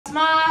my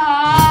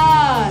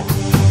heart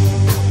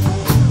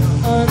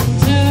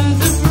under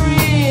the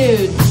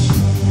bridge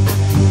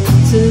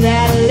to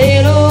that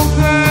little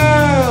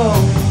girl,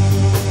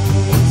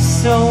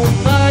 so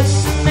much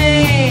to me.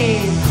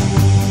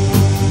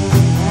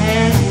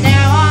 And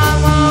now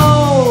I'm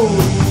old,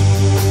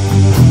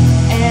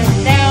 and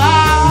now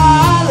I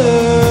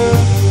holler.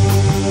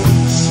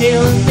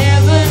 She'll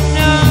never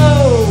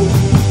know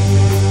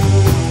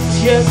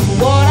just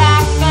what I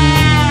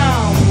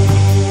found.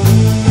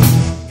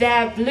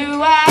 That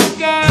blue-eyed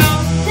girl,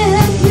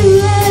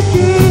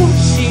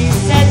 she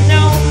said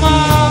no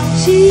more.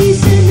 She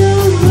said no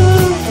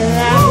more.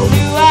 That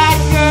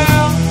blue-eyed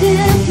girl, big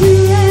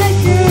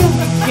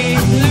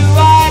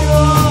blue-eyed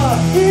whore,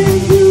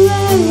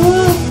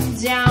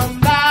 down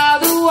by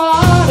the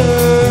water.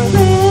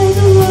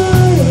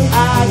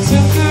 I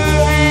took her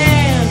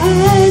hand,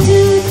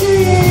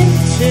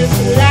 just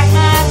like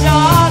my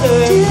daughter.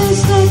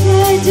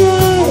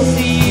 I'll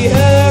see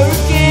her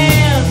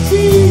again.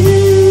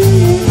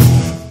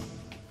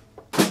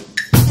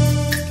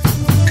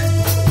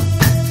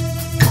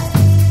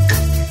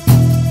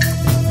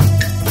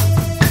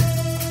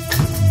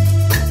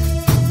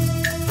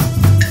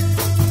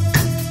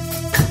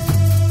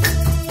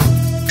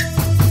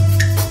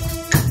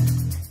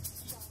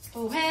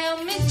 Oh, help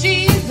me,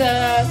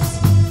 Jesus,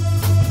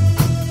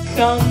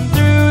 come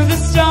through the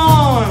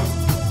storm.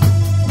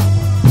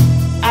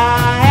 I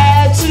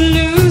had to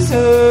lose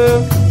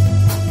her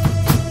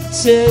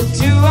to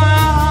do her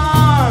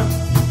harm.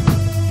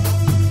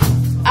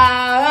 I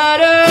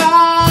heard her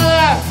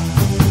holler,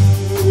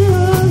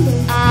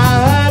 I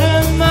heard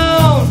her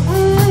moan.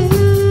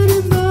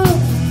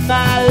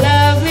 My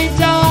lovely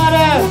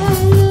daughter,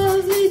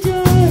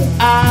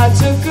 I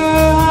took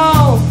her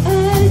home.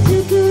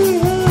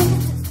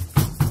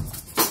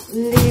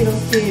 Little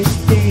fish,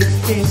 big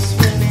fish,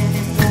 swimming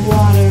in the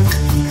water.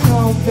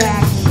 Come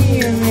back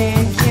here,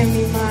 man, give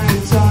me my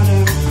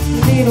daughter.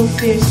 Little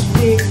fish,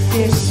 big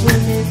fish,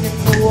 swimming in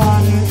the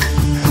water.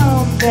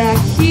 Come back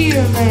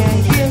here, man,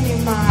 give me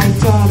my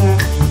daughter.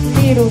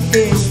 Little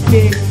fish,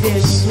 big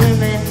fish,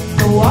 swimming in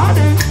the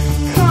water.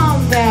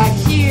 Come back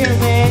here,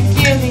 man,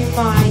 give me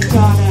my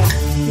daughter.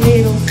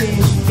 Little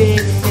fish,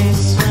 big fish,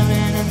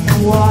 swimming in the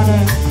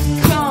water.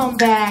 Come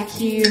back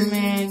here,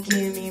 man,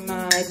 give me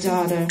my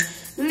daughter.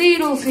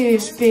 Little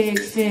fish, big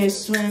fish,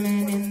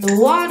 swimming in the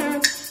water.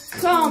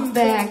 Come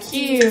back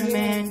here,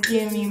 man,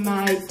 give me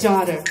my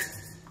daughter.